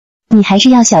你还是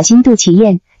要小心杜祁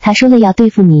艳，他说了要对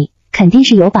付你，肯定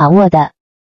是有把握的。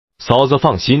嫂子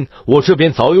放心，我这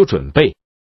边早有准备。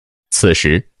此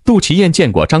时，杜祁艳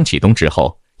见过张启东之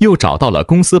后，又找到了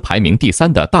公司排名第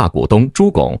3的大股东朱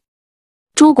拱。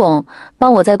朱拱，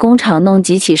帮我在工厂弄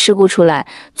几起事故出来，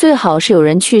最好是有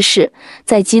人去世，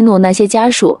再激怒那些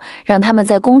家属，让他们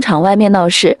在工厂外面闹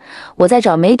事。我再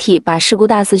找媒体把事故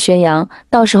大肆宣扬，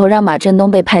到时候让马振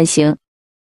东被判刑。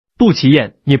杜祁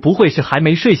艳，你不会是还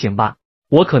没睡醒吧？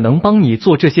我可能帮你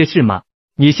做这些事吗？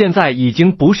你现在已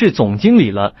经不是总经理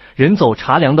了，人走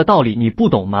茶凉的道理你不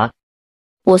懂吗？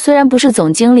我虽然不是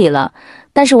总经理了，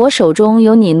但是我手中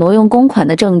有你挪用公款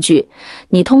的证据。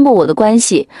你通过我的关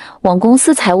系，往公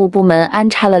司财务部门安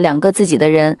插了2个自己的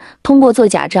人，通过做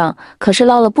假账，可是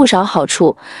捞了不少好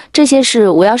处。这些事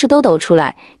我要是都抖出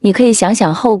来，你可以想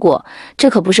想后果，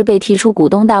这可不是被提出股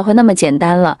东大会那么简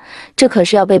单了，这可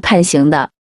是要被判刑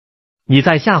的。你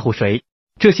在吓唬谁？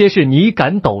这些事你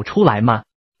敢抖出来吗？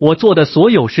我做的所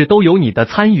有事都有你的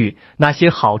参与，那些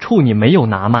好处你没有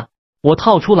拿吗？我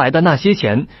套出来的那些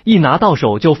钱，一拿到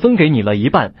手就分给你了一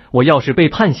半，我要是被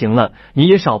判刑了，你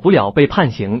也少不了被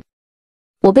判刑。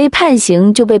我被判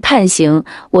刑就被判刑，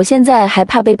我现在还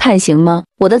怕被判刑吗？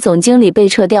我的总经理被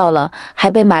撤掉了，还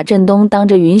被马振东当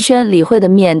着云轩理会的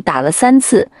面打了3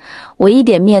次，我一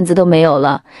点面子都没有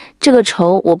了，这个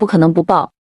仇我不可能不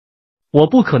报。我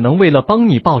不可能为了帮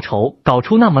你报仇，搞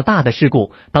出那么大的事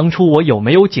故，当初我有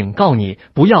没有警告你，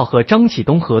不要和张启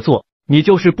东合作？你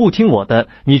就是不听我的，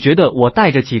你觉得我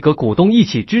带着几个股东一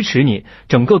起支持你，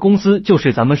整个公司就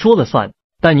是咱们说了算。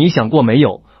但你想过没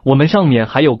有，我们上面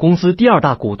还有公司第2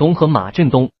大股东和马振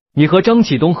东，你和张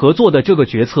启东合作的这个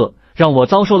决策，让我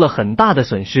遭受了很大的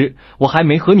损失，我还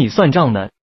没和你算账呢。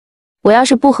我要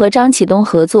是不和张启东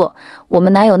合作，我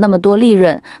们哪有那么多利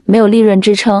润？没有利润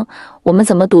支撑，我们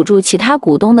怎么堵住其他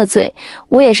股东的嘴？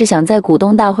我也是想在股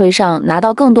东大会上拿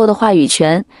到更多的话语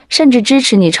权，甚至支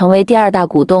持你成为第2大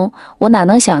股东，我哪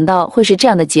能想到会是这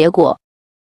样的结果？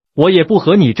我也不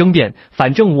和你争辩，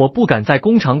反正我不敢在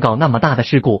工厂搞那么大的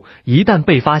事故，一旦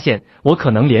被发现，我可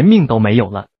能连命都没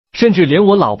有了，甚至连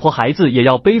我老婆孩子也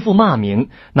要背负骂名。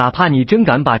哪怕你真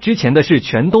敢把之前的事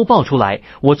全都爆出来，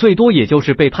我最多也就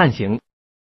是被判刑。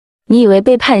你以为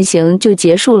被判刑就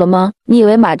结束了吗？你以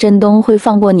为马振东会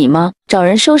放过你吗？找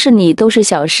人收拾你都是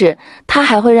小事，他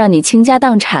还会让你倾家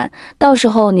荡产，到时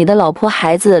候你的老婆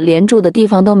孩子连住的地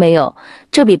方都没有，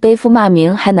这比背负骂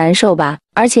名还难受吧？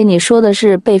而且你说的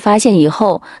是被发现以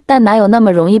后，但哪有那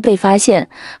么容易被发现？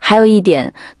还有一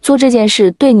点，做这件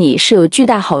事对你是有巨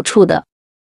大好处的。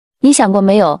你想过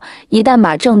没有，一旦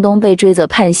马振东被追责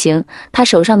判刑，他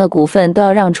手上的股份都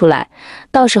要让出来，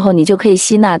到时候你就可以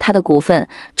吸纳他的股份，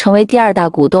成为第2大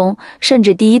股东，甚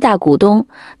至第1大股东，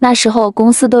那时候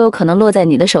公司都有可能落在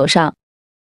你的手上。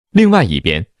另外一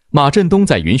边，马振东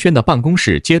在云轩的办公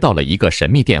室接到了一个神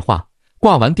秘电话，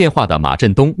挂完电话的马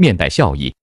振东面带笑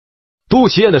意。杜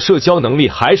祁艳的社交能力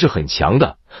还是很强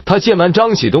的，他见完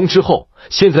张启东之后，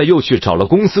现在又去找了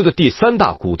公司的第3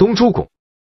大股东朱拱。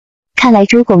看来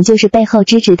朱拱就是背后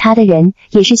支持他的人，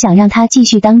也是想让他继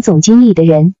续当总经理的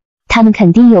人，他们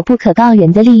肯定有不可告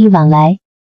人的利益往来。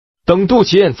等杜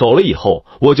祁艳走了以后，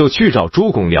我就去找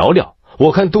朱拱聊聊，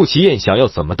我看杜祁艳想要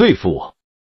怎么对付我。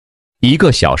1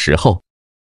个小时后，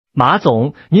马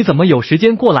总，你怎么有时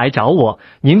间过来找我？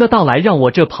您的到来让我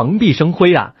这蓬荜生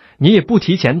辉啊！你也不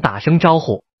提前打声招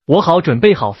呼，我好准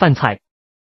备好饭菜。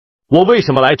我为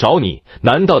什么来找你？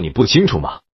难道你不清楚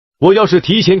吗？我要是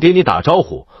提前给你打招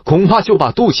呼，恐怕就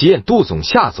把杜祁艳杜总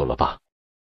吓走了吧。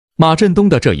马振东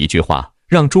的这一句话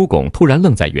让朱拱突然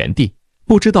愣在原地，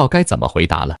不知道该怎么回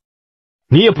答了。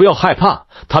你也不要害怕，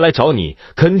他来找你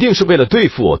肯定是为了对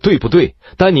付我，对不对？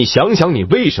但你想想，你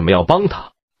为什么要帮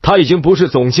他？他已经不是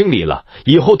总经理了，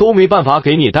以后都没办法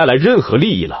给你带来任何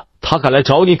利益了。他敢来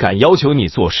找你，敢要求你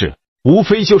做事，无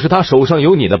非就是他手上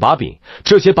有你的把柄，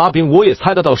这些把柄我也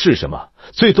猜得到是什么，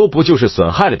最多不就是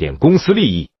损害了点公司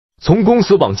利益，从公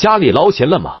司往家里捞钱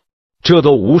了吗？这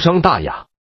都无伤大雅。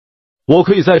我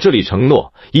可以在这里承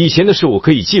诺，以前的事我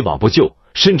可以既往不咎，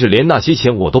甚至连那些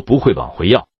钱我都不会往回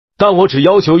要。但我只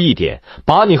要求一点，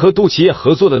把你和杜祁艳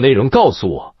合作的内容告诉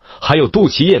我，还有杜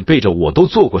祁艳背着我都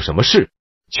做过什么事，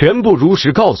全部如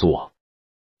实告诉我。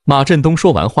马振东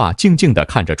说完话，静静地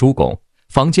看着朱拱，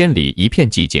房间里一片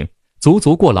寂静，足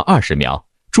足过了20秒，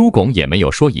朱拱也没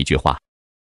有说一句话。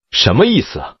什么意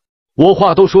思啊？我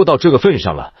话都说到这个份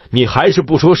上了，你还是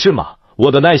不说是吗？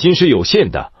我的耐心是有限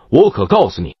的，我可告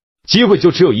诉你，机会就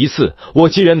只有一次，我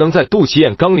既然能在杜祁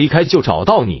艳刚离开就找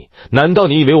到你，难道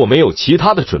你以为我没有其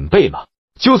他的准备吗？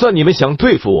就算你们想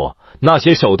对付我，那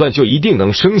些手段就一定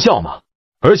能生效吗？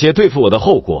而且对付我的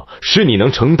后果是你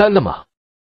能承担的吗？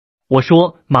我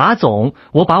说，马总，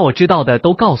我把我知道的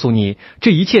都告诉你，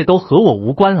这一切都和我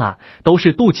无关啊，都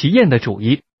是杜祁艳的主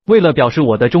意。为了表示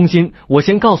我的忠心，我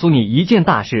先告诉你一件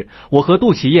大事，我和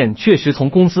杜祁艳确实从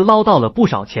公司捞到了不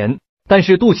少钱，但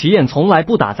是杜祁艳从来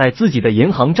不打在自己的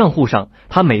银行账户上，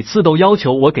他每次都要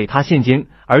求我给他现金，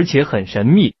而且很神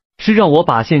秘，是让我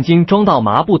把现金装到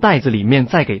麻布袋子里面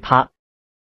再给他。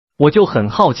我就很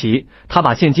好奇，他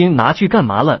把现金拿去干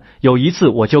嘛了？有一次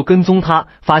我就跟踪他，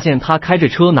发现他开着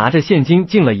车拿着现金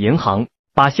进了银行，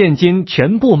把现金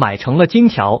全部买成了金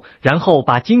条，然后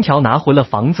把金条拿回了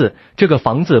房子。这个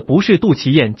房子不是杜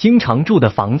祁艳经常住的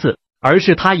房子，而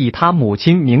是他以他母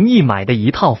亲名义买的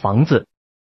一套房子。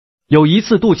有一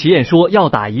次杜祁艳说要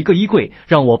打一个衣柜，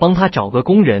让我帮他找个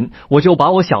工人，我就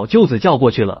把我小舅子叫过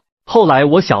去了。后来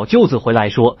我小舅子回来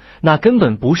说，那根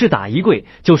本不是打衣柜，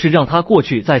就是让他过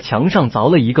去在墙上凿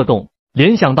了一个洞。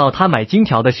联想到他买金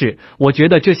条的事，我觉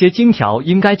得这些金条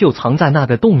应该就藏在那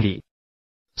个洞里。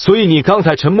所以你刚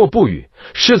才沉默不语，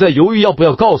是在犹豫要不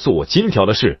要告诉我金条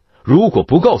的事？如果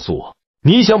不告诉我，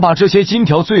你想把这些金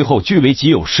条最后据为己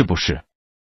有，是不是？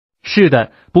是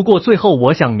的，不过最后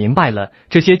我想明白了，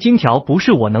这些金条不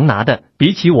是我能拿的，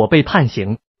比起我被判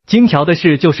刑，金条的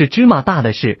事就是芝麻大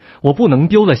的事，我不能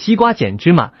丢了西瓜捡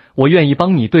芝麻，我愿意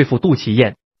帮你对付杜祁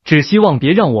艳，只希望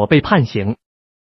别让我被判刑。